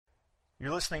You're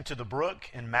listening to The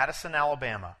Brook in Madison,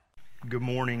 Alabama. Good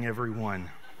morning, everyone.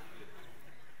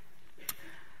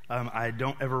 I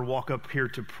don't ever walk up here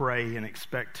to pray and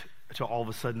expect to all of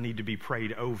a sudden need to be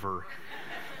prayed over.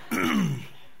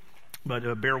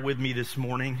 But bear with me this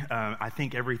morning. I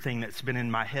think everything that's been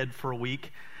in my head for a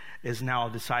week is now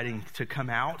deciding to come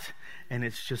out, and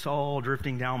it's just all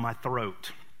drifting down my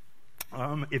throat.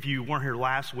 If you weren't here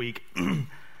last week,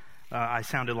 I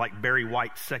sounded like Barry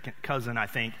White's second cousin, I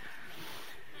think.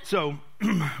 So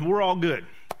we're all good.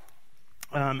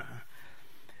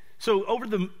 So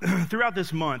throughout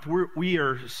this month, we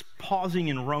are pausing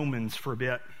in Romans for a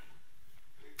bit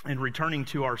and returning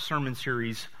to our sermon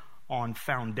series on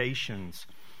foundations.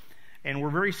 And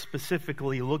we're very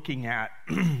specifically looking at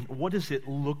what does it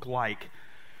look like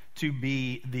to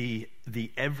be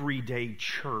the everyday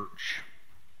church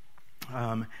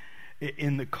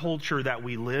in the culture that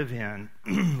we live in.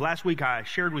 Last week I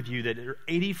shared with you that there are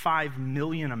 85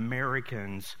 million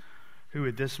Americans who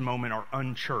at this moment are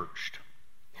unchurched.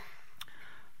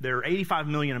 There are 85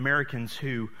 million Americans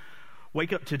who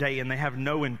wake up today and they have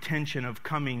no intention of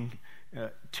coming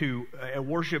to a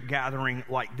worship gathering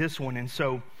like this one. And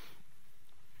so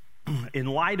in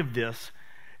light of this,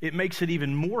 it makes it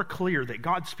even more clear that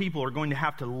God's people are going to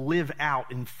have to live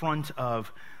out in front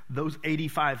of those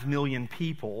 85 million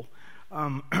people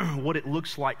what it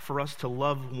looks like for us to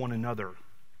love one another,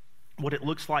 what it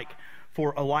looks like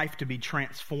for a life to be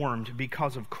transformed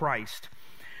because of Christ.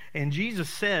 And Jesus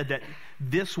said that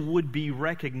this would be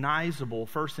recognizable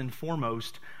first and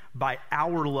foremost by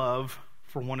our love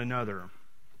for one another.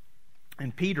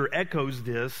 And Peter echoes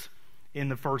this in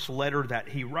the first letter that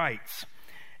he writes.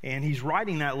 And he's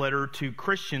writing that letter to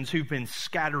Christians who've been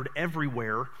scattered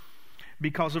everywhere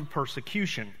because of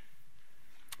persecution.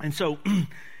 And so,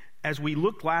 as we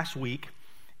looked last week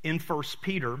in 1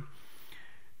 Peter,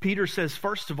 Peter says,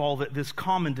 first of all, that this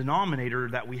common denominator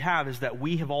that we have is that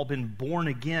we have all been born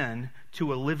again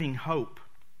to a living hope.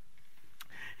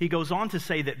 He goes on to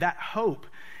say that hope,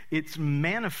 it's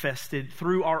manifested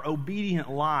through our obedient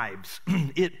lives.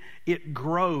 It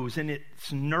grows and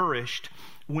it's nourished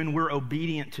when we're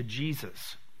obedient to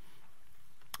Jesus.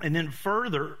 And then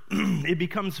further, it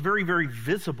becomes very, very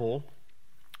visible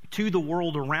to the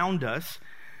world around us.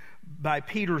 By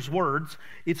Peter's words,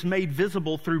 it's made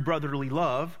visible through brotherly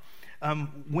love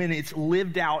when it's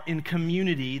lived out in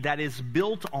community that is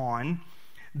built on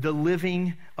the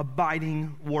living,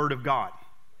 abiding Word of God.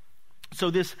 So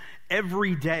this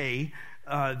everyday,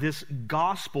 this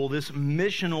gospel, this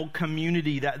missional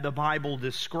community that the Bible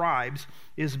describes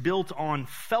is built on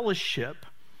fellowship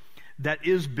that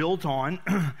is built on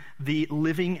the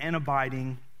living and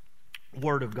abiding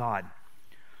Word of God.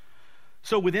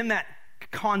 So within that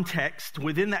context,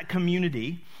 within that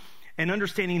community, and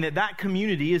understanding that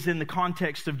community is in the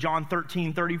context of John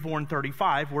 13, 34, and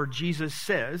 35, where Jesus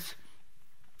says,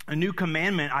 "A new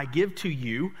commandment I give to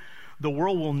you, the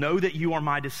world will know that you are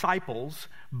my disciples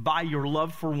by your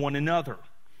love for one another."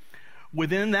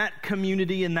 Within that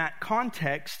community, in that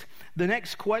context, the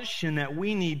next question that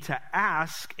we need to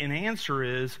ask and answer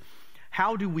is,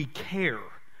 how do we care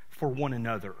for one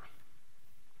another?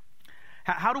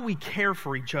 How do we care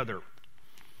for each other?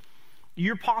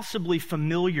 You're possibly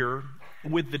familiar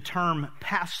with the term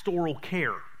pastoral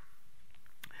care.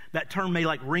 That term may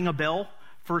ring a bell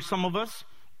for some of us.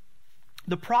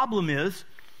 The problem is,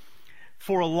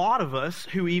 for a lot of us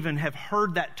who even have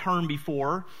heard that term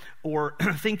before or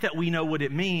think that we know what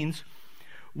it means,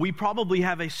 we probably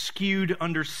have a skewed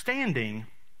understanding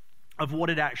of what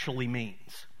it actually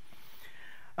means.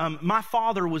 My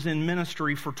father was in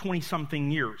ministry for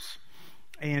 20-something years.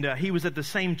 And he was at the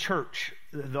same church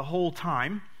the whole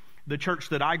time, the church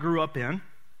that I grew up in.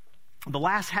 The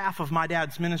last half of my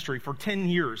dad's ministry for 10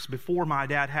 years before my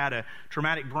dad had a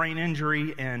traumatic brain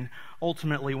injury and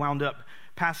ultimately wound up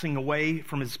passing away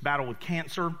from his battle with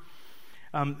cancer.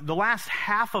 The last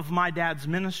half of my dad's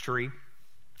ministry,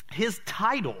 his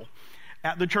title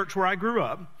at the church where I grew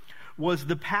up was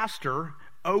the pastor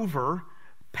over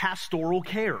pastoral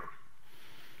care.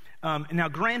 Now,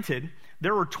 granted,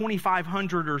 there were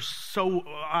 2,500 or so,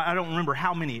 I don't remember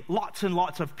how many, lots and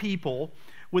lots of people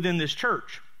within this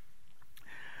church.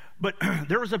 But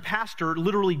there was a pastor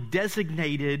literally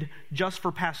designated just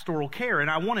for pastoral care. And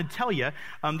I want to tell you,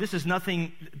 this is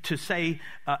nothing to say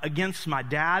against my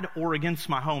dad or against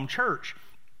my home church.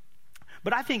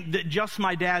 But I think that just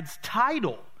my dad's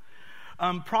title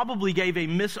probably gave a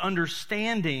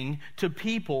misunderstanding to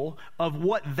people of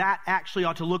what that actually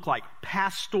ought to look like,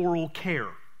 pastoral care.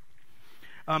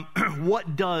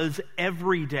 What does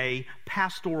everyday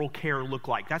pastoral care look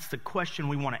like? That's the question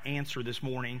we want to answer this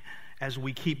morning as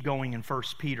we keep going in 1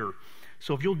 Peter.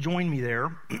 So if you'll join me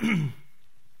there,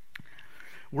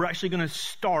 we're actually going to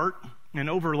start and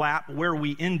overlap where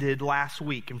we ended last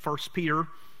week in 1 Peter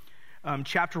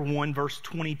chapter 1, verse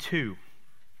 22.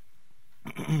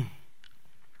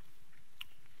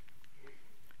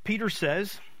 Peter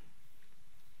says,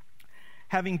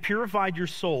 having purified your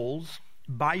souls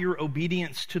by your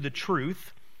obedience to the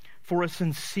truth for a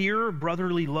sincere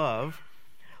brotherly love,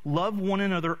 love one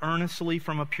another earnestly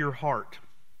from a pure heart.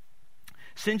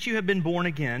 Since you have been born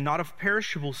again, not of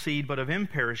perishable seed, but of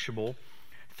imperishable,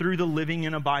 through the living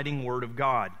and abiding word of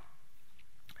God.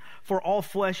 For all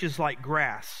flesh is like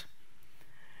grass,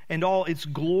 and all its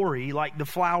glory like the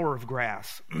flower of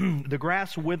grass. The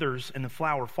grass withers and the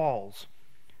flower falls,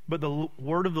 but the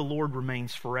word of the Lord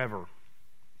remains forever.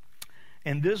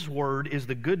 And this word is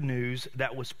the good news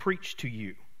that was preached to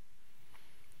you.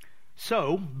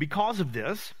 So, because of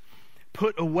this,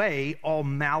 put away all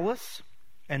malice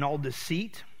and all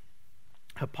deceit,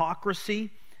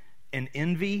 hypocrisy and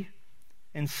envy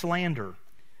and slander.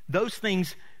 Those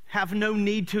things have no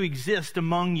need to exist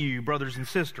among you, brothers and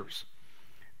sisters.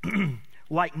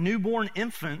 Like newborn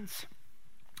infants,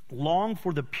 long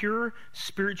for the pure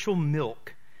spiritual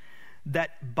milk,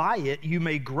 that by it you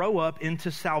may grow up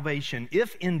into salvation,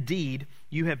 if indeed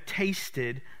you have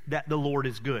tasted that the Lord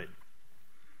is good.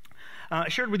 I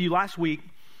shared with you last week,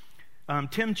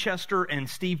 Tim Chester and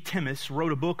Steve Timmis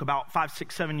wrote a book about 5,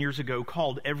 6, 7 years ago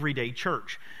called Everyday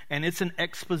Church. And it's an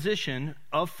exposition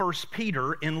of 1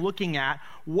 Peter in looking at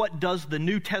what does the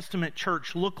New Testament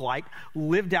church look like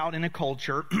lived out in a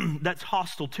culture that's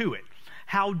hostile to it.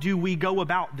 How do we go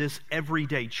about this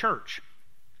everyday church?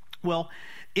 Well,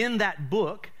 in that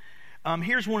book,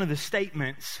 here's one of the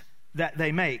statements that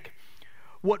they make.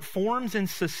 What forms and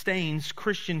sustains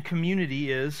Christian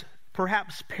community is,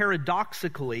 perhaps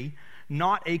paradoxically,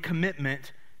 not a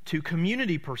commitment to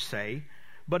community per se,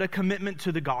 but a commitment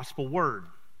to the gospel word.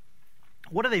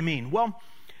 What do they mean? Well,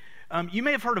 you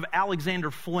may have heard of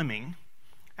Alexander Fleming.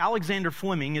 Alexander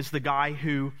Fleming is the guy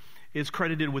who is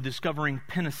credited with discovering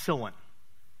penicillin.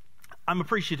 I'm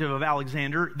appreciative of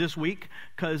Alexander this week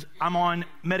because I'm on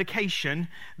medication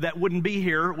that wouldn't be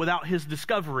here without his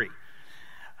discovery.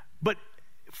 But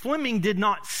Fleming did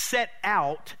not set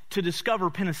out to discover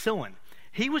penicillin.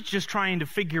 He was just trying to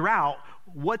figure out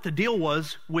what the deal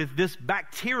was with this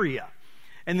bacteria.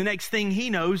 And the next thing he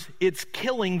knows, it's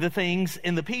killing the things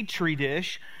in the petri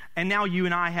dish, and now you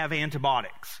and I have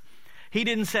antibiotics. He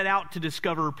didn't set out to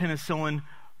discover penicillin,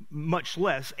 much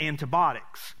less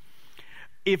antibiotics.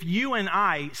 If you and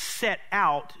I set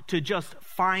out to just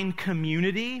find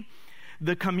community,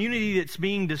 the community that's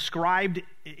being described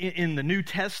in the New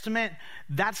Testament,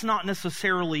 that's not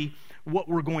necessarily what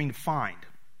we're going to find,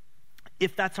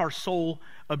 if that's our sole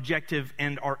objective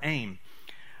and our aim.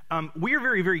 We are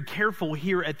very, very careful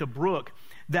here at the Brook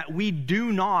that we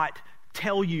do not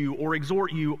tell you or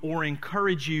exhort you or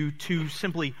encourage you to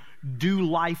simply do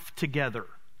life together.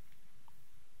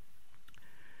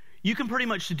 You can pretty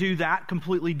much do that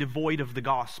completely devoid of the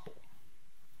gospel.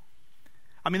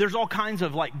 I mean, there's all kinds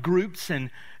of like groups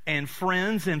and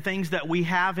friends and things that we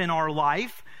have in our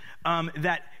life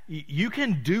that you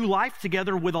can do life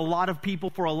together with a lot of people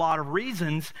for a lot of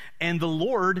reasons, and the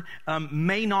Lord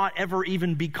may not ever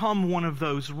even become one of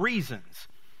those reasons.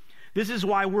 This is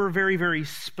why we're very, very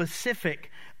specific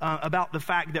about the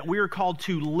fact that we are called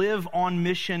to live on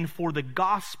mission for the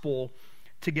gospel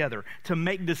together, to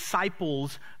make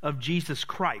disciples of Jesus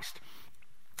Christ.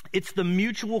 It's the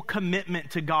mutual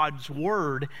commitment to God's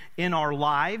word in our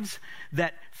lives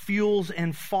that fuels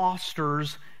and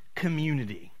fosters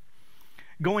community.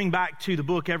 Going back to the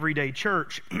book Everyday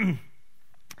Church, an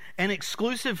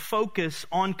exclusive focus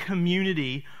on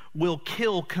community will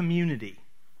kill community.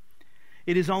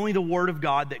 It is only the word of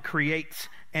God that creates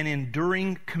an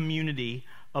enduring community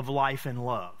of life and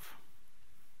love.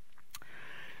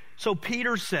 So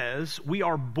Peter says we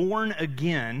are born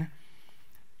again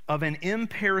of an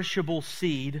imperishable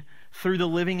seed through the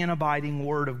living and abiding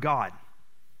word of God.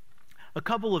 A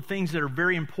couple of things that are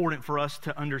very important for us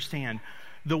to understand.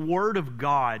 The word of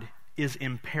God is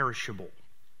imperishable.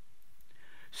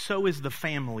 So is the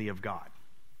family of God.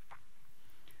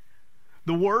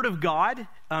 The word of God,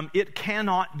 it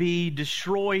cannot be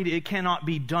destroyed. It cannot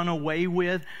be done away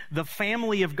with. The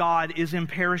family of God is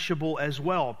imperishable as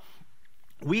well.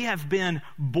 We have been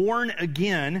born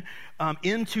again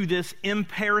into this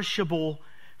imperishable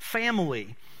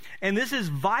family. And this is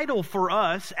vital for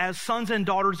us as sons and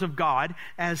daughters of God,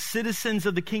 as citizens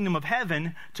of the kingdom of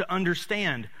heaven, to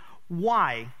understand.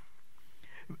 Why?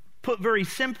 Put very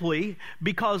simply,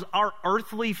 because our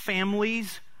earthly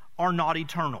families are not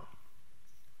eternal.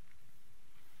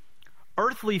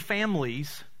 earthly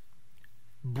families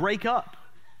break up.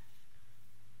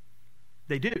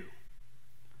 They do.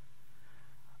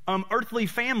 Earthly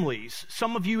families,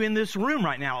 some of you in this room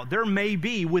right now, there may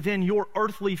be within your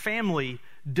earthly family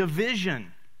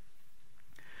division.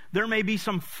 There may be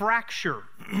some fracture.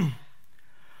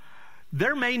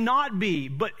 There may not be,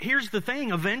 but here's the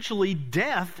thing, eventually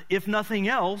death, if nothing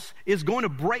else, is going to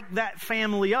break that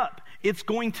family up. It's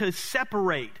going to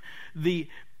separate. The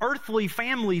earthly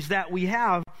families that we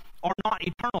have are not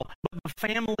eternal, but the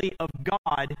family of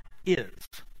God is.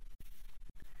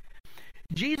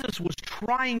 Jesus was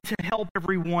trying to help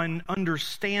everyone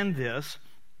understand this,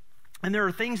 and there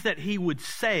are things that he would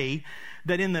say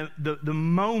that in the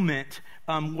moment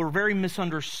were very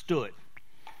misunderstood.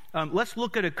 Let's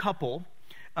look at a couple.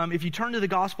 If you turn to the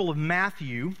Gospel of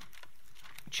Matthew,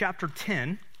 chapter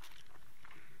 10.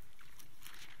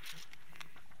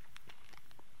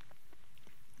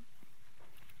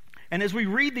 And as we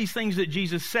read these things that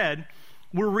Jesus said,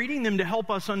 we're reading them to help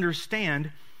us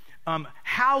understand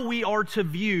how we are to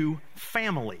view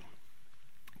family.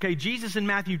 Okay, Jesus in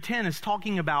Matthew 10 is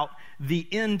talking about the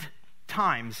end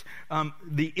times,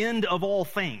 the end of all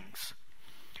things.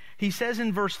 He says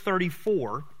in verse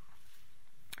 34,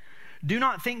 "Do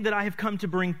not think that I have come to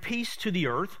bring peace to the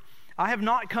earth. I have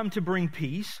not come to bring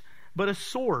peace, but a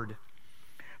sword.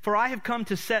 For I have come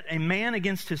to set a man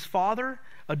against his father,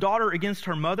 a daughter against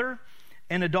her mother,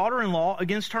 and a daughter-in-law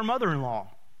against her mother-in-law."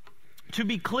 To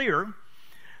be clear,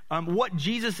 what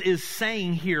Jesus is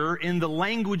saying here in the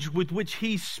language with which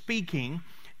he's speaking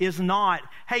is not,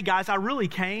 hey guys, I really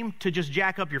came to just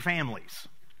jack up your families.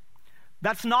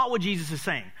 That's not what Jesus is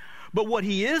saying. But what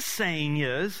he is saying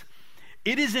is,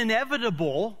 it is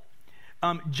inevitable,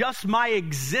 just my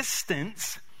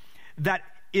existence, that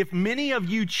if many of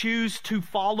you choose to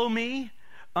follow me,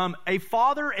 a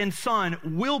father and son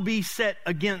will be set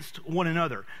against one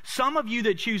another. Some of you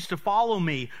that choose to follow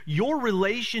me, your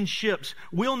relationships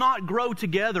will not grow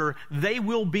together. They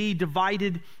will be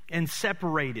divided and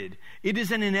separated. It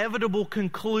is an inevitable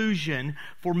conclusion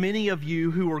for many of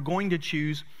you who are going to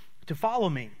choose to follow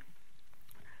me.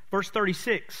 Verse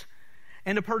 36,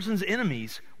 "And a person's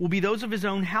enemies will be those of his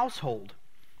own household.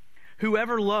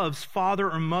 Whoever loves father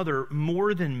or mother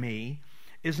more than me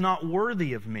is not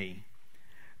worthy of me.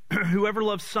 Whoever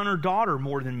loves son or daughter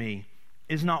more than me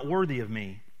is not worthy of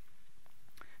me.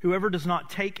 Whoever does not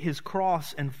take his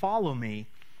cross and follow me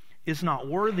is not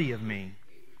worthy of me.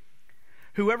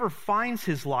 Whoever finds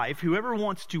his life, whoever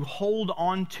wants to hold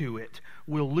on to it,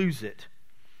 will lose it.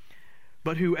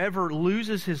 But whoever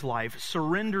loses his life,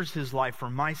 surrenders his life for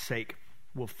my sake,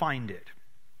 will find it."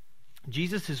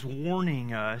 Jesus is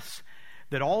warning us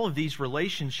that all of these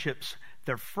relationships,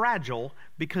 they're fragile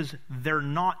because they're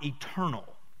not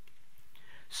eternal.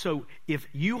 So if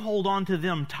you hold on to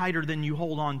them tighter than you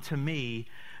hold on to me,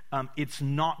 it's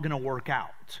not going to work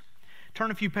out.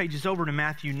 Turn a few pages over to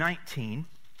Matthew 19.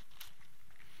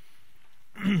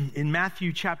 In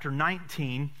Matthew chapter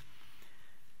 19,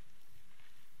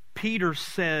 Peter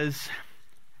says,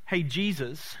 "Hey,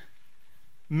 Jesus,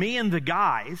 me and the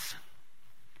guys,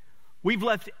 we've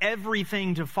left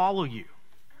everything to follow you.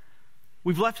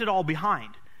 We've left it all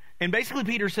behind." And basically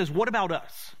Peter says, what about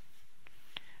us?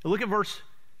 Look at verse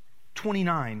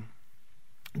 29.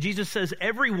 Jesus says,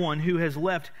 "Everyone who has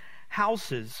left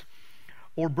houses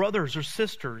or brothers or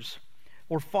sisters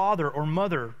or father or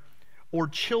mother or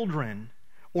children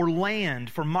or land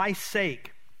for my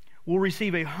sake will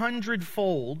receive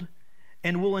 100-fold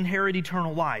and will inherit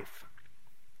eternal life.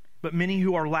 But many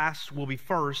who are last will be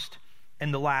first,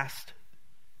 and the last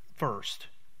first.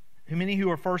 Many who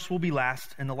are first will be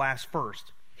last, and the last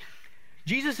first."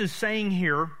 Jesus is saying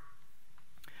here,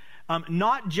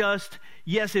 not just,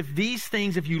 yes, if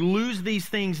you lose these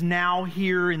things now,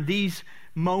 here, in these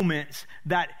moments,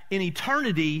 that in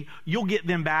eternity, you'll get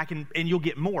them back and you'll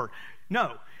get more.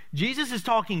 No, Jesus is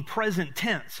talking present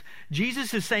tense.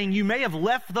 Jesus is saying you may have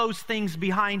left those things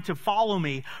behind to follow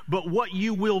me, but what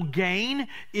you will gain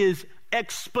is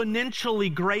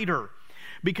exponentially greater.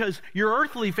 Because your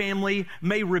earthly family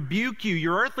may rebuke you,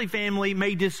 your earthly family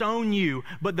may disown you,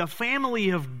 but the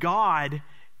family of God,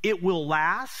 it will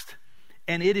last,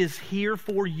 and it is here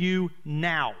for you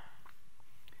now.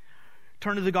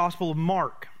 Turn to the Gospel of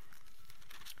Mark,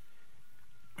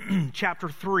 chapter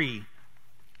 3.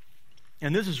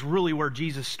 And this is really where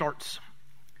Jesus starts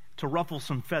to ruffle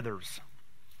some feathers.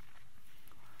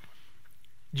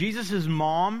 Jesus'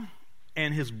 mom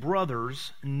and his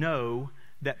brothers know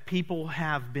that people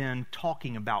have been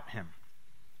talking about him.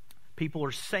 People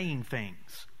are saying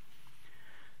things.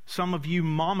 Some of you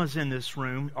mamas in this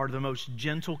room are the most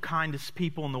gentle, kindest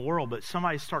people in the world, but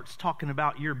somebody starts talking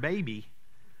about your baby,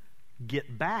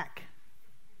 get back.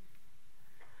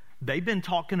 They've been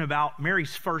talking about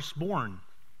Mary's firstborn,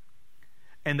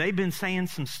 and they've been saying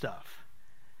some stuff.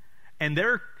 And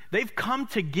they've come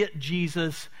to get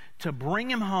Jesus to bring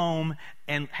him home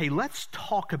and, hey, let's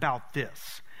talk about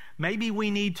this. Maybe we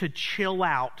need to chill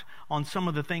out on some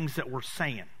of the things that we're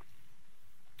saying.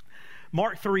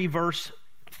 Mark 3, verse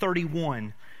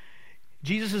 31.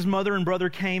 Jesus' mother and brother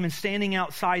came, and standing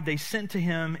outside, they sent to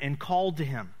him and called to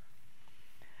him.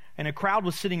 And a crowd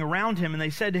was sitting around him, and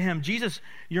they said to him, Jesus,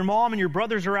 your mom and your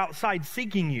brothers are outside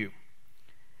seeking you.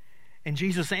 And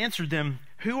Jesus answered them,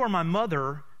 who are my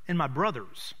mother and my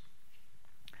brothers?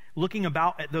 Looking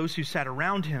about at those who sat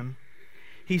around him,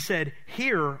 he said,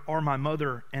 here are my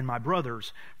mother and my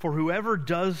brothers. For whoever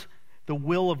does the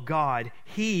will of God,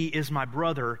 he is my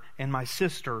brother and my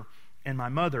sister and my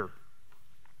mother.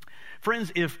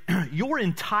 Friends, if your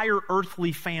entire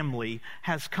earthly family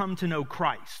has come to know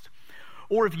Christ,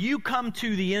 or if you come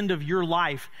to the end of your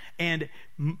life and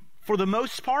for the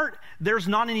most part, there's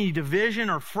not any division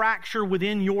or fracture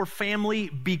within your family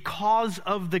because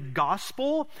of the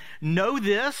gospel, know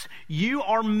this, you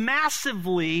are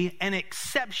massively an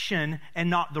exception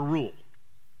and not the rule.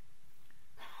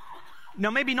 Now,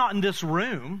 maybe not in this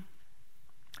room,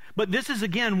 but this is,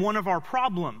 again, one of our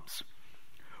problems.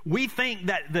 We think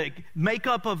that the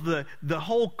makeup of the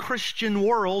whole Christian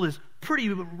world is pretty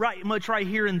much right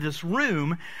here in this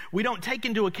room. We don't take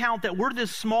into account that we're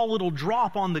this small little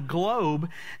drop on the globe,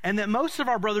 and that most of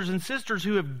our brothers and sisters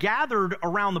who have gathered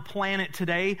around the planet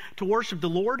today to worship the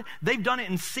Lord, they've done it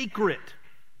in secret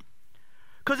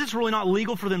because it's really not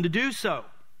legal for them to do so.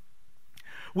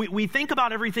 We think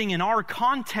about everything in our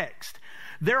context.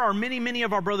 There are many, many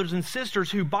of our brothers and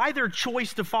sisters who, by their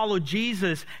choice to follow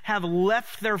Jesus, have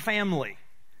left their family.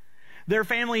 Their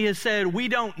family has said, we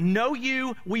don't know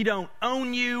you, we don't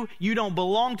own you, you don't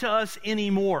belong to us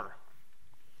anymore.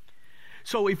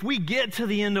 So if we get to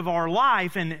the end of our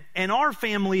life and our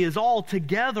family is all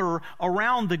together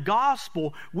around the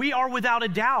gospel, we are without a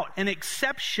doubt an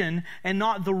exception and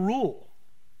not the rule.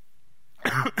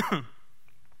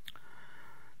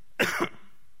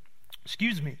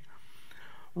 Excuse me.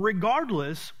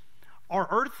 Regardless, our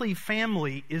earthly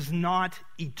family is not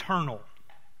eternal.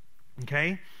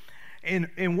 Okay?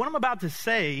 And what I'm about to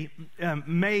say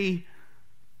may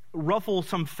ruffle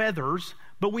some feathers,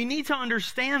 but we need to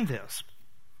understand this.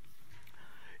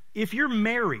 If you're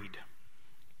married,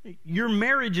 your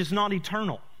marriage is not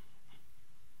eternal.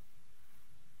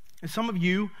 And some of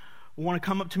you want to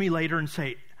come up to me later and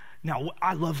say, now,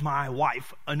 I love my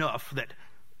wife enough that,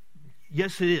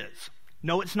 yes, it is.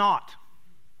 No, it's not.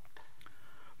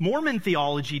 Mormon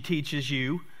theology teaches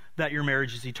you that your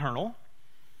marriage is eternal.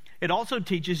 It also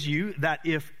teaches you that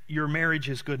if your marriage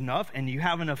is good enough and you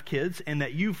have enough kids and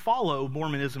that you follow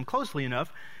Mormonism closely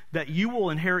enough, that you will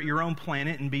inherit your own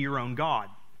planet and be your own God.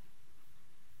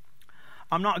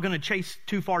 I'm not going to chase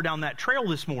too far down that trail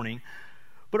this morning,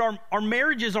 but our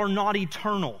marriages are not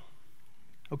eternal,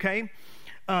 okay?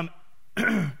 In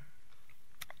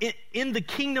the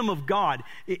kingdom of God,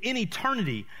 in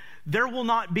eternity, there will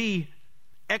not be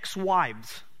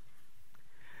ex-wives.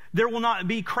 There will not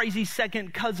be crazy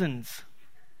second cousins.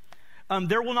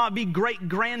 There will not be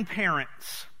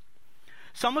great-grandparents.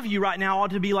 Some of you right now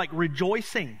ought to be like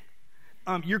rejoicing.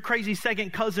 Your crazy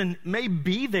second cousin may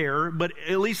be there, but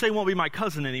at least they won't be my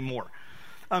cousin anymore.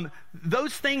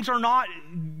 Those things are not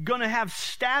going to have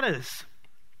status.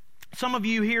 Some of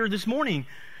you here this morning,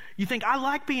 you think, I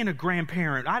like being a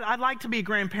grandparent. I'd like to be a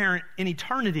grandparent in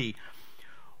eternity.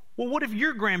 Well, what if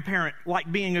your grandparent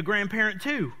liked being a grandparent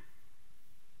too?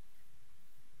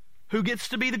 Who gets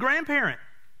to be the grandparent?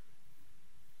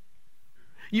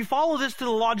 You follow this to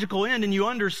the logical end and you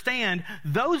understand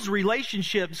those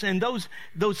relationships and those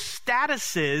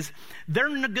statuses, they're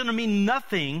going to mean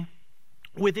nothing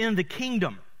within the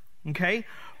kingdom, okay?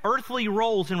 Earthly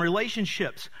roles and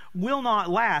relationships will not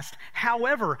last.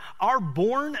 However, our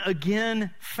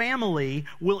born-again family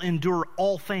will endure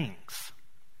all things.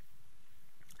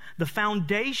 The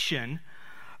foundation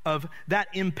of that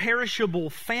imperishable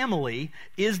family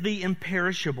is the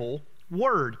imperishable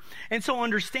Word. And so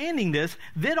understanding this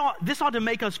ought to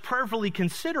make us prayerfully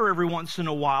consider every once in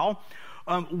a while,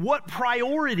 what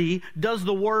priority does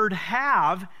the Word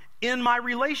have in my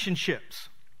relationships?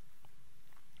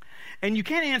 And you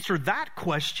can't answer that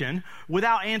question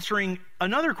without answering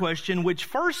another question, which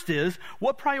first is,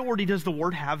 what priority does the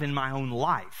Word have in my own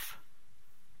life?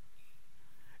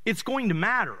 It's going to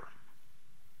matter.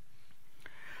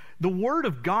 The Word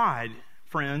of God,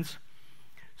 friends,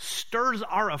 stirs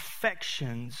our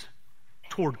affections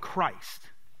toward Christ.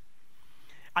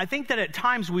 I think that at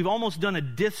times we've almost done a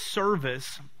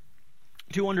disservice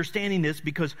to understanding this,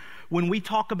 because when we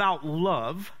talk about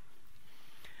love,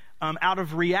 out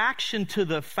of reaction to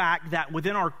the fact that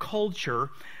within our culture,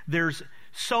 there's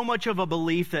so much of a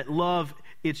belief that love,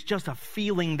 it's just a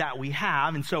feeling that we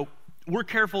have. And so we're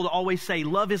careful to always say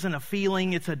love isn't a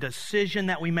feeling, it's a decision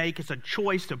that we make. It's a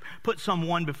choice to put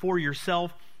someone before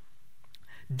yourself.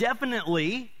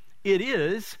 Definitely it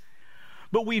is.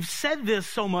 But we've said this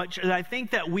so much that I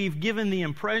think that we've given the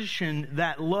impression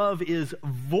that love is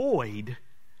void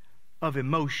of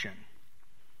emotion.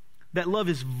 That love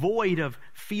is void of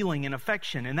feeling and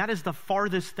affection. And that is the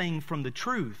farthest thing from the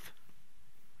truth.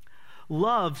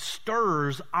 Love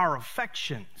stirs our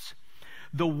affections.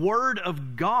 The Word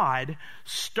of God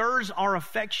stirs our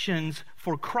affections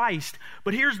for Christ.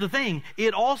 But here's the thing.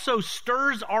 It also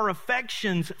stirs our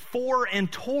affections for and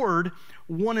toward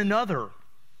one another.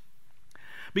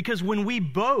 Because when we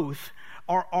both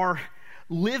are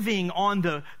living on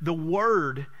the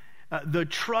Word, the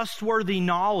trustworthy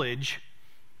knowledge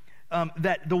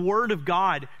that the Word of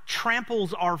God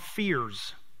tramples our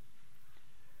fears,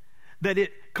 that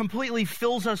it completely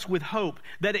fills us with hope,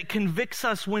 that it convicts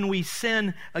us when we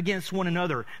sin against one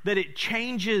another, that it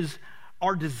changes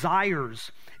our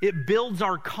desires, it builds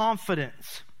our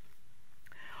confidence.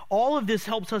 All of this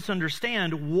helps us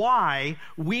understand why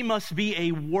we must be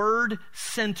a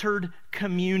word-centered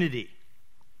community.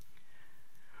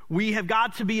 We have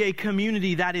got to be a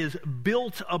community that is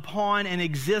built upon and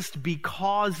exists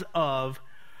because of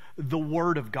the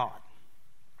Word of God.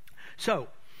 So,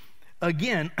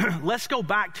 again, let's go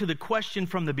back to the question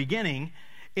from the beginning.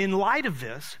 In light of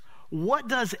this, what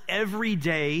does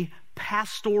everyday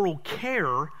pastoral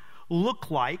care look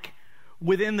like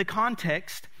within the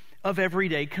context of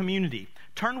everyday community?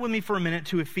 Turn with me for a minute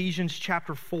to Ephesians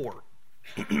chapter 4.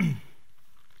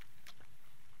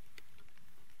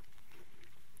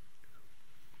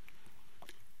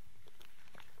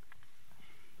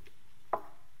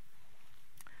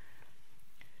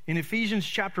 In Ephesians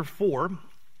chapter 4,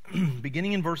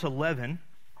 beginning in verse 11,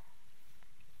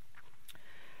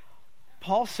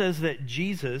 Paul says that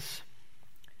Jesus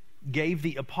gave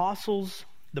the apostles,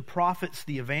 the prophets,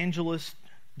 the evangelists,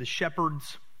 the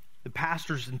shepherds, the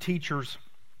pastors and teachers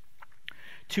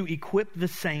to equip the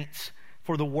saints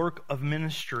for the work of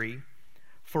ministry,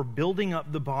 for building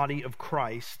up the body of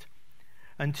Christ,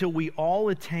 until we all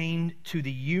attain to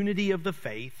the unity of the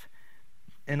faith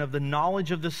and of the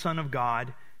knowledge of the Son of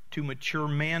God, to mature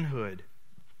manhood,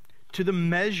 to the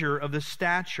measure of the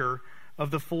stature of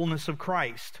the fullness of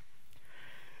Christ,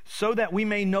 so that we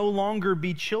may no longer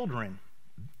be children,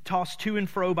 tossed to and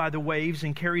fro by the waves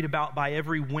and carried about by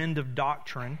every wind of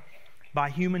doctrine, by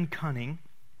human cunning,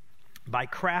 by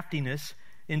craftiness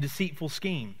in deceitful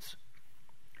schemes.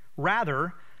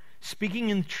 Rather, speaking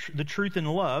in the truth in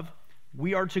love,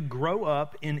 we are to grow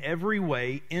up in every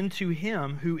way into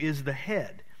Him who is the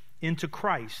head, into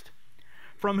Christ,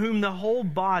 from whom the whole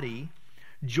body,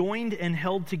 joined and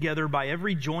held together by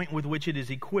every joint with which it is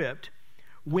equipped,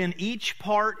 when each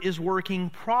part is working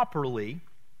properly,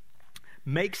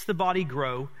 makes the body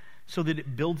grow so that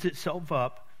it builds itself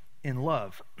up in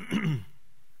love.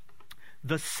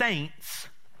 The saints,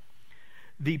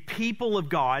 the people of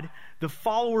God, the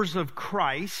followers of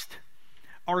Christ,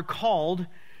 are called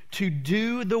to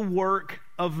do the work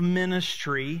of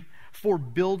ministry for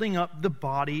building up the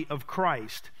body of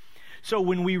Christ. So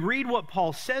when we read what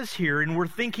Paul says here and we're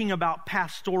thinking about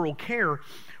pastoral care,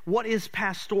 what is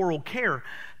pastoral care?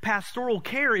 Pastoral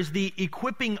care is the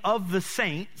equipping of the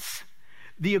saints,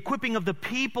 the equipping of the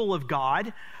people of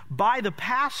God by the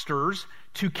pastors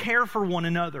to care for one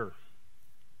another.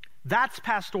 That's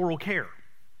pastoral care.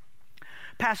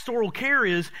 Pastoral care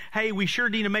is, hey, we sure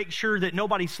need to make sure that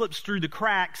nobody slips through the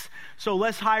cracks, so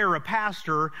let's hire a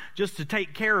pastor just to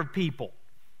take care of people.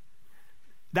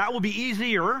 That will be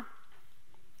easier.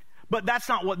 But that's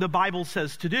not what the Bible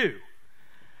says to do.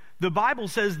 The Bible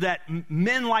says that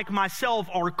men like myself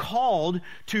are called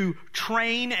to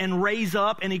train and raise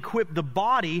up and equip the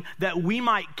body that we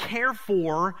might care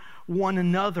for one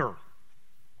another.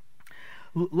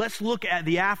 Let's look at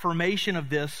the affirmation of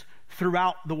this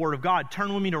throughout the Word of God.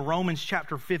 Turn with me to Romans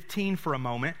chapter 15 for a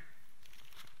moment.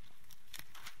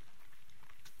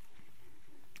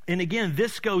 And again,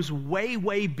 this goes way,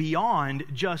 way beyond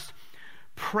just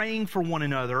praying for one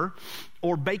another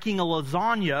or baking a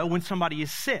lasagna when somebody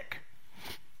is sick.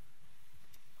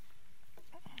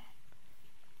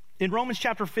 In Romans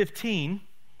chapter 15,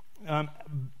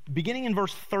 beginning in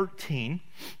verse 13,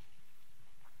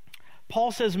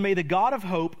 Paul says, "May the God of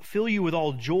hope fill you with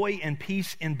all joy and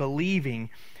peace in believing,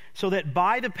 so that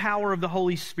by the power of the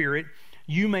Holy Spirit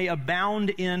you may abound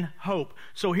in hope.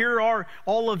 So here are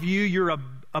all of you, you're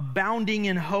abounding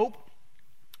in hope.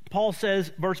 Paul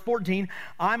says, verse 14,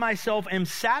 I myself am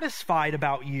satisfied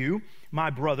about you, my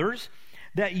brothers,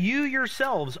 that you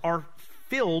yourselves are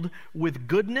filled with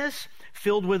goodness,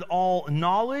 filled with all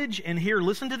knowledge, and here,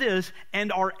 listen to this,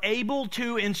 and are able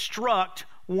to instruct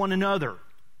one another.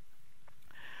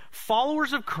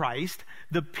 Followers of Christ,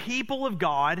 the people of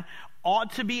God,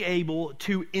 ought to be able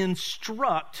to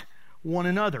instruct one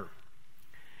another.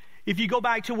 If you go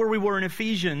back to where we were in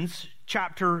Ephesians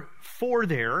chapter 4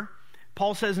 there,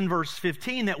 Paul says in verse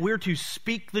 15 that we're to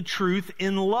speak the truth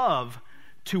in love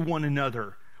to one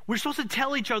another. We're supposed to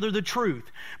tell each other the truth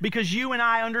because you and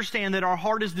I understand that our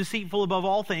heart is deceitful above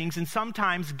all things, and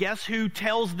sometimes guess who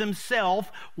tells themselves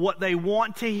what they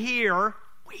want to hear?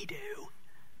 We do.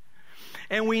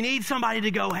 And we need somebody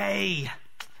to go, hey,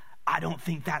 I don't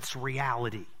think that's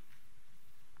reality.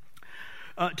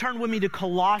 Turn with me to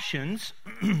Colossians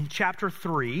chapter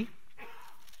 3,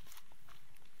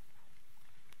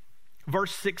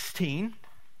 verse 16.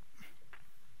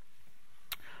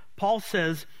 Paul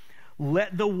says,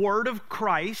 let the word of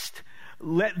Christ,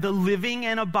 let the living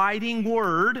and abiding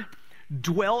word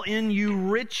dwell in you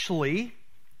richly,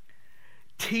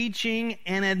 teaching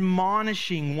and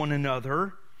admonishing one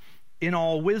another in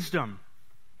all wisdom.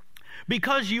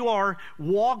 Because you are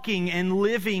walking and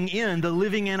living in the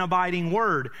living and abiding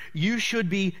word, you should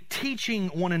be teaching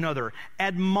one another,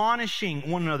 admonishing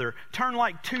one another. Turn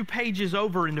like 2 pages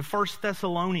over into 1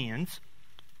 Thessalonians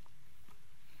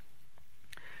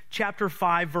chapter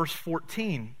 5, verse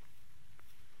 14.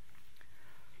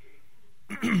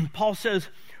 Paul says,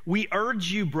 we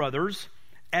urge you, brothers,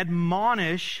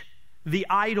 admonish the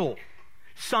idle.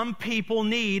 Some people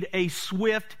need a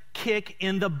swift kick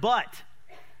in the butt.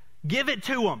 Give it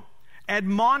to them.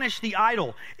 Admonish the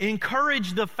idle.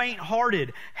 Encourage the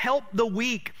faint-hearted. Help the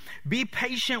weak. Be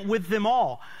patient with them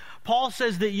all. Paul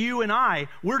says that you and I,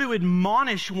 we're to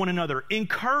admonish one another,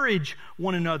 encourage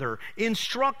one another,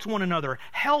 instruct one another,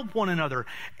 help one another,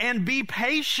 and be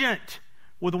patient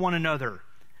with one another.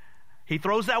 He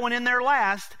throws that one in there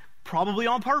last, probably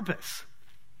on purpose.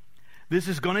 This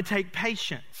is going to take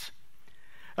patience.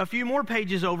 A few more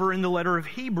pages over in the letter of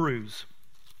Hebrews,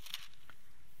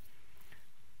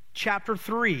 chapter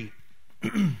 3,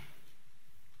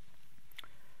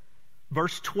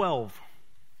 verse 12.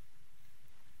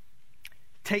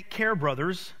 Take care,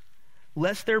 brothers,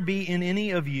 lest there be in any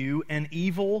of you an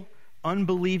evil,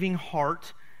 unbelieving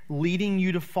heart leading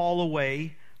you to fall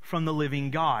away from the living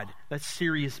God. That's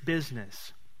serious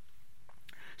business.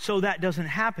 So that doesn't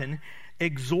happen,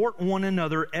 exhort one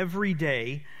another every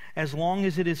day, as long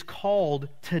as it is called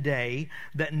today,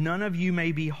 that none of you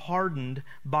may be hardened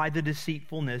by the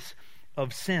deceitfulness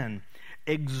of sin.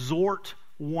 Exhort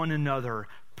one another,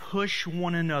 push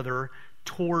one another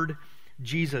toward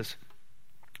Jesus.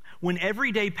 When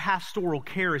everyday pastoral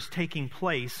care is taking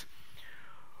place,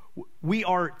 we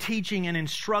are teaching and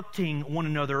instructing one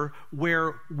another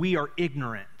where we are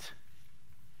ignorant.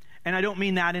 And I don't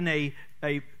mean that in a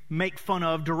make fun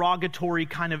of, derogatory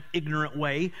kind of ignorant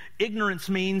way. Ignorance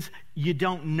means you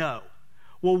don't know.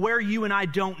 Well, where you and I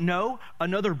don't know,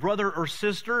 another brother or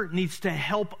sister needs to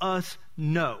help us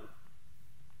know.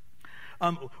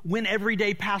 When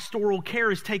everyday pastoral care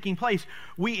is taking place,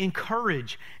 we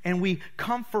encourage and we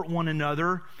comfort one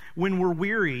another when we're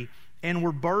weary and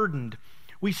we're burdened.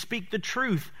 We speak the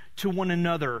truth to one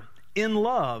another in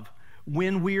love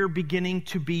when we're beginning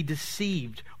to be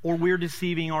deceived or we're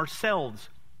deceiving ourselves.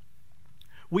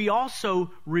 We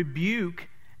also rebuke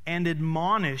and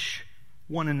admonish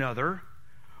one another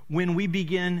when we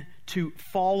begin to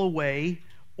fall away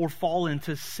or fall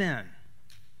into sin.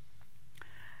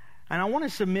 And I want to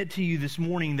submit to you this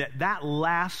morning that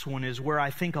last one is where I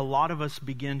think a lot of us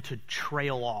begin to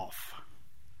trail off.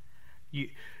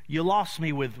 You lost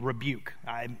me with rebuke.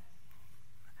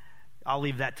 I'll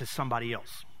leave that to somebody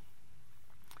else.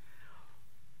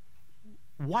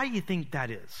 Why do you think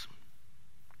that is?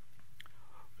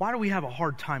 Why do we have a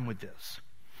hard time with this?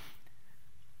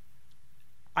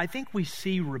 I think we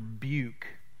see rebuke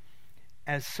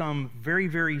as some very,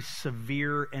 very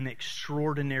severe and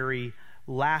extraordinary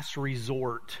last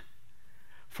resort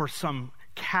for some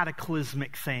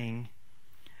cataclysmic thing,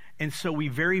 and so we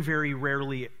very, very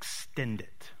rarely extend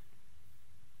it.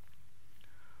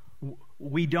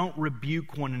 We don't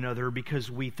rebuke one another because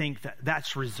we think that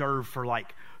that's reserved for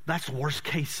that's worst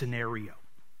case scenario.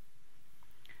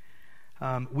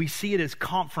 We see it as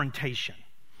confrontation.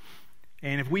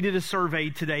 And if we did a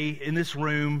survey today in this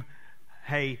room,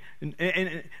 hey,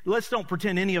 and let's don't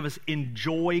pretend any of us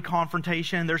enjoy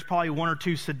confrontation. There's probably one or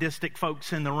two sadistic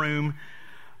folks in the room.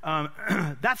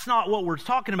 That's not what we're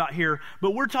talking about here,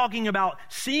 but we're talking about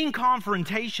seeing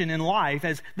confrontation in life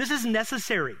as this is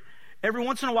necessary. Every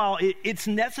once in a while, it's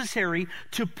necessary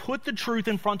to put the truth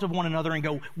in front of one another and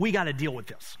go, we got to deal with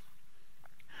this.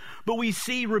 But we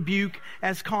see rebuke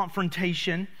as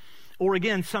confrontation or,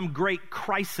 again, some great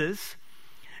crisis.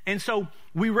 And so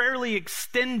we rarely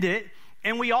extend it,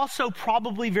 and we also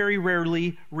probably very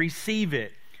rarely receive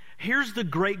it. Here's the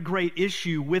great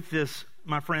issue with this,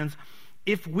 my friends.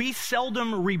 If we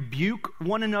seldom rebuke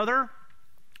one another,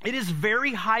 it is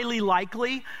very highly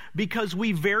likely because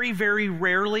we very, very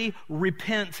rarely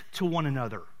repent to one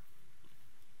another.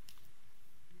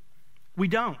 We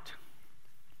don't.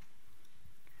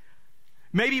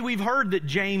 Maybe we've heard that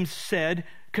James said,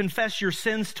 confess your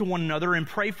sins to one another and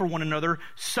pray for one another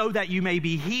so that you may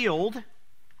be healed.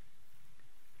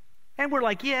 And we're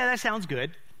like, yeah, that sounds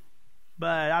good,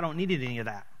 but I don't need any of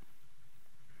that.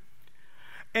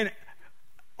 And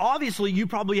obviously, you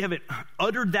probably haven't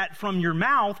uttered that from your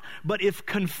mouth, but if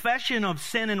confession of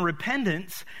sin and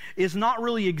repentance is not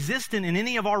really existent in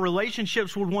any of our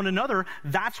relationships with one another,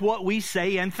 that's what we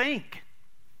say and think.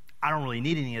 I don't really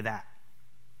need any of that.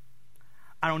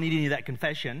 I don't need any of that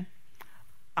confession.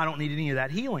 I don't need any of that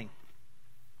healing.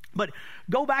 But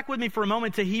go back with me for a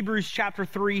moment to Hebrews chapter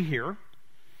 3 here.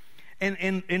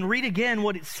 And read again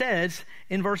what it says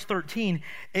in verse 13.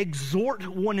 Exhort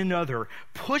one another.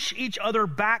 Push each other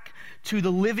back to the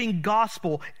living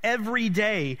gospel every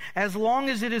day, as long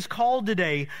as it is called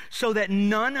today, so that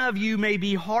none of you may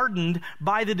be hardened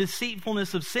by the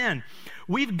deceitfulness of sin.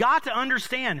 We've got to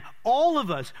understand, all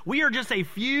of us, we are just a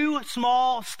few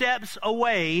small steps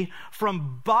away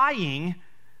from buying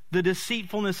the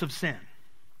deceitfulness of sin.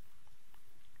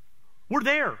 We're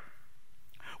there.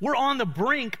 We're on the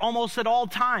brink almost at all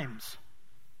times.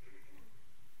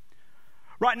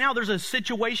 Right now, there's a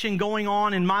situation going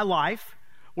on in my life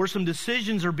where some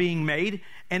decisions are being made,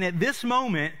 and at this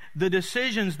moment, the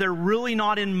decisions, they're really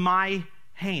not in my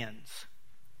hands.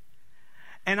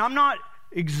 And I'm not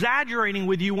exaggerating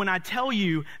with you when I tell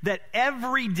you that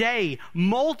every day,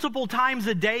 multiple times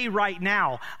a day right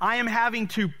now, I am having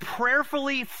to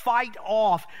prayerfully fight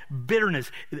off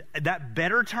bitterness. That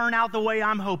better turn out the way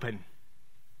I'm hoping.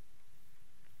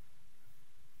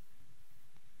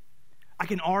 I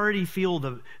can already feel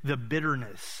the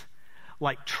bitterness,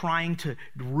 like trying to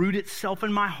root itself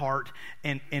in my heart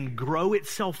and grow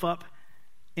itself up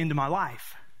into my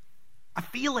life. I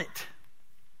feel it.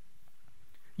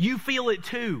 You feel it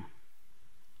too.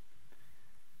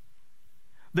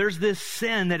 There's this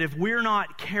sin that if we're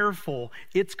not careful,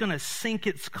 it's going to sink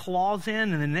its claws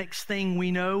in, and the next thing we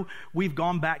know, we've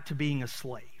gone back to being a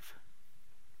slave.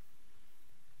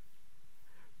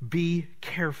 Be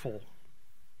careful.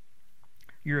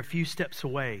 You're a few steps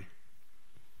away.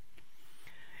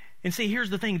 And see,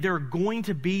 here's the thing. There are going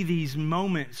to be these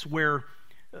moments where,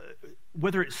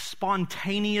 whether it's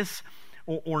spontaneous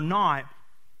or not,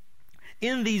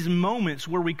 in these moments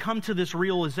where we come to this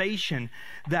realization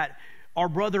that our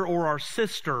brother or our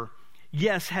sister,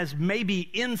 yes, has maybe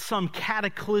in some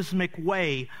cataclysmic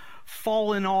way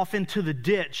fallen off into the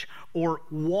ditch or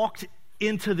walked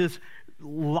into this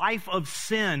life of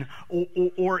sin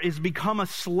or is become a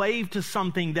slave to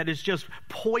something that is just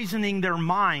poisoning their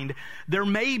mind. There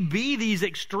may be these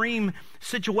extreme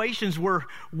situations where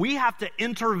we have to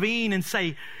intervene and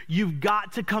say, you've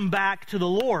got to come back to the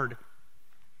Lord.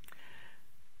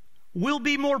 We'll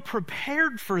be more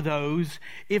prepared for those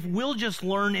if we'll just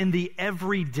learn in the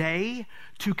everyday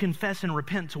to confess and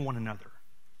repent to one another.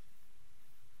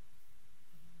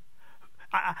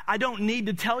 I don't need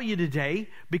to tell you today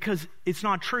because it's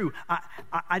not true.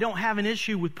 I don't have an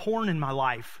issue with porn in my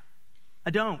life.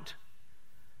 I don't.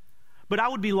 But I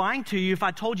would be lying to you if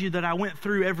I told you that I went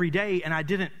through every day and I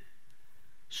didn't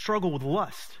struggle with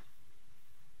lust.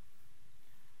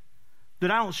 That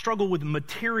I don't struggle with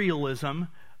materialism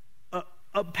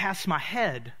up past my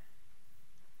head.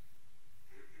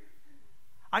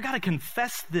 I got to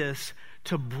confess this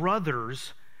to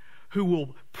brothers who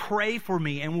will pray for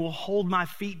me and will hold my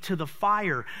feet to the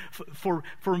fire, for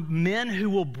men who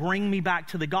will bring me back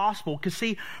to the gospel. Because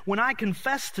see, when I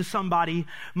confess to somebody,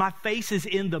 my face is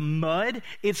in the mud.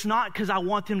 It's not because I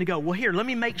want them to go, well, here, let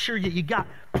me make sure that you got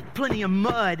plenty of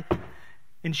mud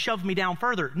and shove me down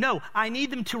further. No, I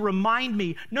need them to remind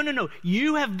me, no,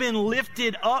 you have been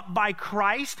lifted up by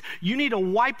Christ. You need to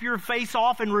wipe your face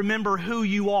off and remember who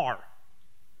you are.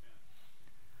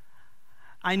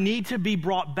 I need to be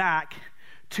brought back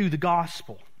to the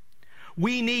gospel.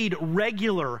 We need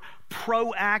regular,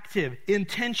 proactive,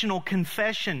 intentional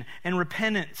confession and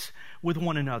repentance with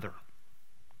one another.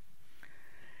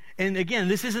 And again,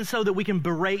 this isn't so that we can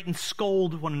berate and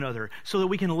scold one another, so that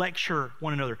we can lecture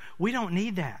one another. We don't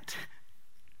need that.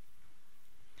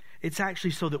 It's actually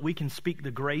so that we can speak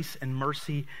the grace and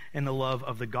mercy and the love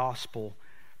of the gospel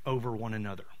over one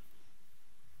another.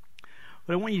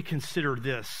 But I want you to consider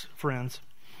this, friends.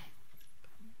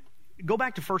 Go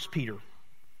back to 1 Peter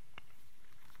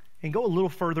and go a little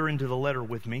further into the letter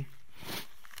with me.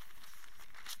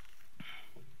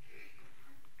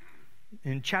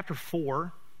 In chapter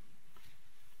 4,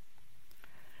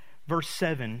 verse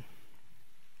 7,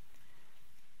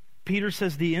 Peter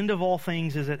says, "The end of all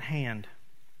things is at hand.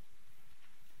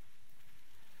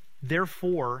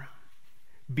 Therefore,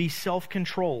 be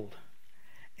self-controlled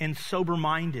and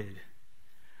sober-minded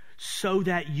so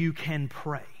that you can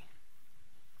pray."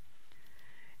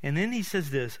 And then he says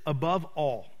this, "Above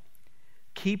all,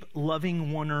 keep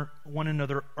loving one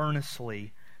another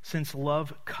earnestly, since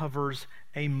love covers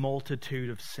a multitude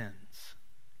of sins."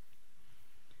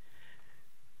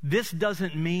 This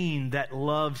doesn't mean that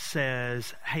love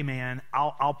says, "Hey man,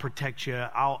 I'll protect you.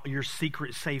 Your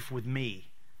secret's safe with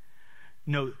me."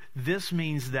 No, this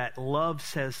means that love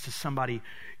says to somebody,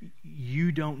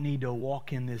 you don't need to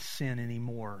walk in this sin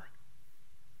anymore.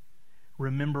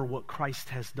 Remember what Christ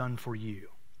has done for you.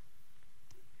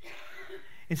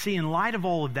 And see, in light of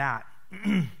all of that,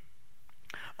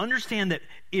 understand that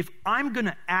if I'm going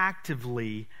to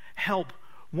actively help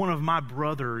one of my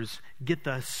brothers get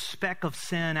the speck of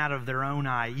sin out of their own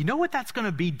eye, you know what that's going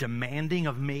to be demanding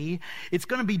of me? It's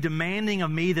going to be demanding of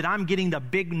me that I'm getting the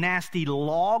big nasty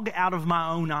log out of my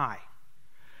own eye.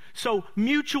 So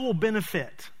mutual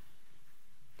benefit.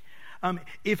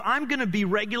 If I'm going to be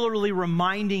regularly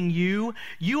reminding you,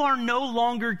 you are no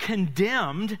longer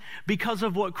condemned because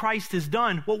of what Christ has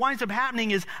done. What winds up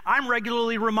happening is I'm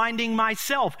regularly reminding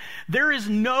myself. There is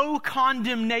no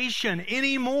condemnation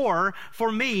anymore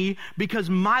for me because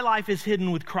my life is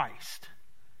hidden with Christ.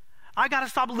 I got to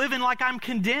stop living like I'm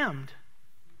condemned.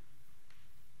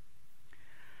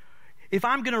 If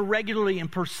I'm going to regularly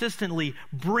and persistently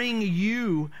bring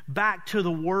you back to the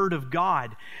Word of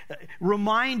God,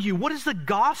 remind you, what does the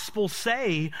gospel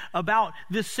say about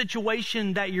this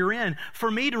situation that you're in?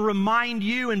 For me to remind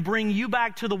you and bring you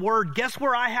back to the Word, guess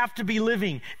where I have to be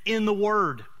living? In the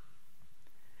Word.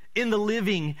 In the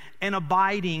living and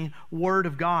abiding Word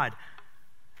of God.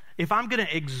 If I'm going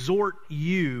to exhort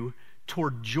you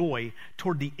toward joy,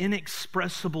 toward the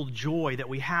inexpressible joy that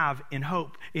we have in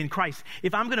hope in Christ.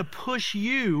 If I'm going to push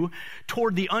you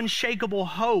toward the unshakable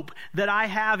hope that I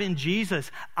have in Jesus,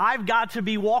 I've got to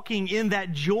be walking in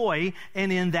that joy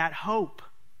and in that hope.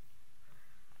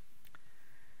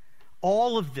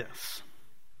 All of this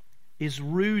is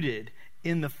rooted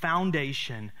in the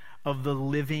foundation of the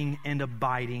living and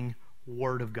abiding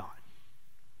Word of God.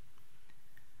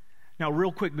 Now,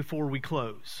 real quick before we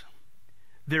close,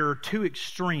 there are two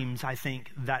extremes, I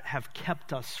think, that have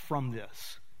kept us from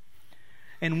this.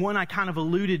 And one, I kind of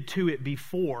alluded to it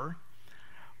before.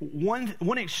 One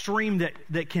extreme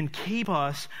that can keep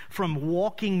us from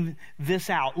walking this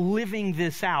out, living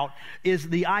this out, is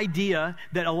the idea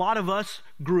that a lot of us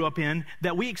grew up in,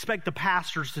 that we expect the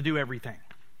pastors to do everything.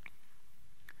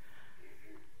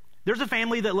 There's a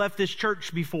family that left this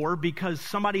church before because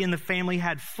somebody in the family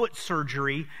had foot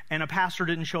surgery and a pastor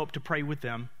didn't show up to pray with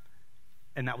them.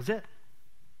 And that was it.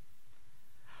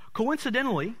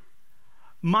 Coincidentally,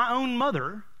 my own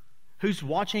mother, who's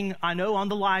watching, I know, on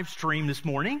the live stream this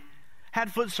morning,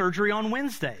 had foot surgery on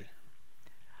Wednesday.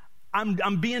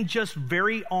 I'm being just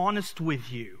very honest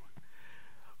with you.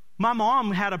 My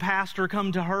mom had a pastor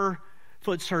come to her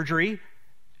foot surgery,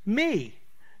 me.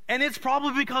 And it's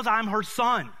probably because I'm her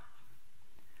son.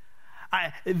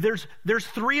 There's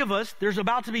three of us. There's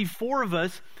about to be four of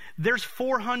us. There's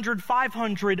 400,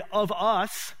 500 of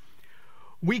us.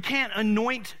 We can't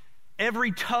anoint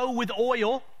every toe with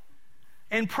oil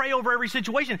and pray over every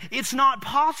situation. It's not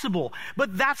possible.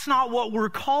 But that's not what we're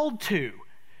called to.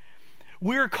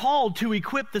 We're called to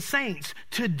equip the saints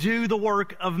to do the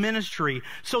work of ministry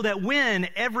so that when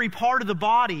every part of the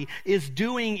body is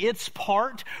doing its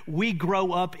part, we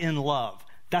grow up in love.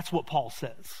 That's what Paul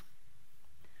says.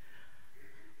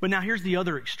 But now here's the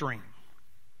other extreme.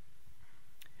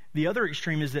 The other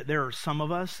extreme is that there are some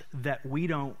of us that we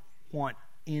don't want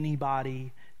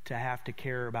anybody to have to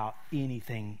care about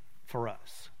anything for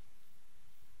us.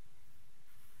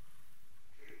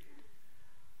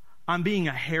 I'm being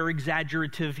a hair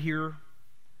exaggerative here.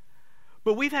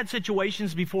 But we've had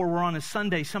situations before where on a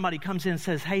Sunday somebody comes in and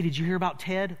says, "Hey, did you hear about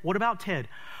Ted? What about Ted?"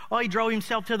 "Oh, he drove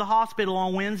himself to the hospital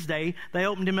on Wednesday. They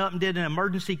opened him up and did an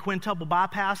emergency quintuple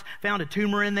bypass, found a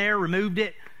tumor in there, removed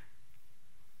it."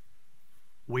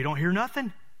 We don't hear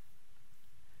nothing.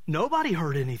 Nobody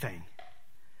heard anything.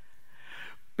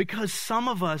 Because some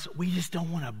of us, we just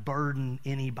don't want to burden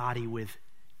anybody with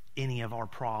any of our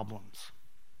problems.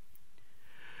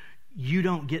 You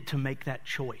don't get to make that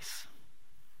choice.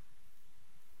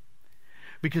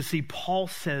 Because see, Paul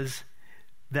says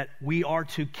that we are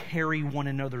to carry one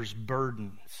another's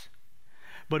burdens.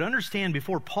 But understand,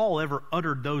 before Paul ever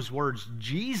uttered those words,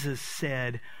 Jesus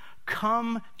said,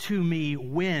 "Come to me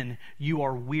when you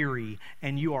are weary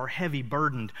and you are heavy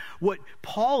burdened." What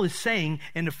Paul is saying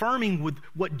and affirming with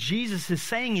what Jesus is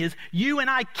saying is, you and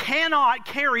I cannot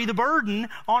carry the burden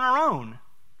on our own.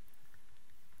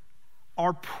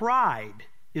 Our pride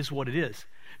is what it is.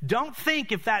 Don't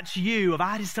think, if that's you,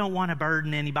 I just don't want to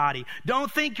burden anybody.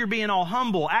 Don't think you're being all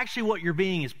humble. Actually, what you're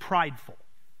being is prideful.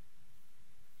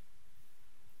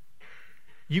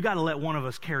 You got to let one of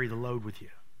us carry the load with you.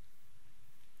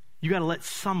 You got to let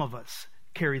some of us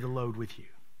carry the load with you.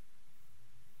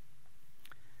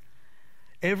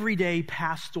 Everyday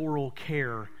pastoral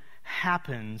care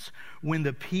happens when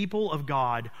the people of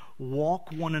God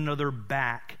walk one another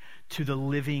back to the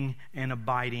living and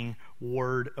abiding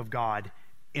Word of God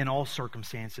in all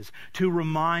circumstances, to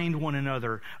remind one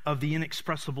another of the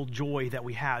inexpressible joy that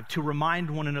we have, to remind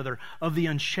one another of the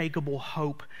unshakable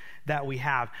hope that we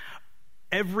have.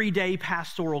 Everyday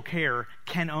pastoral care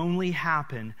can only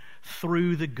happen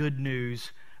through the good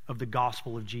news of the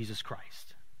gospel of Jesus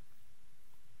Christ.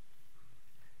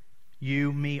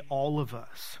 You, me, all of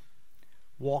us,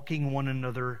 walking one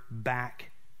another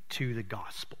back to the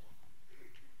gospel.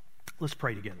 Let's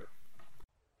pray together.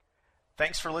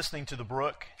 Thanks for listening to The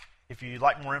Brook. If you'd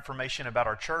like more information about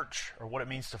our church or what it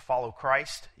means to follow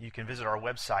Christ, you can visit our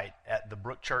website at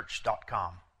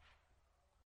thebrookchurch.com.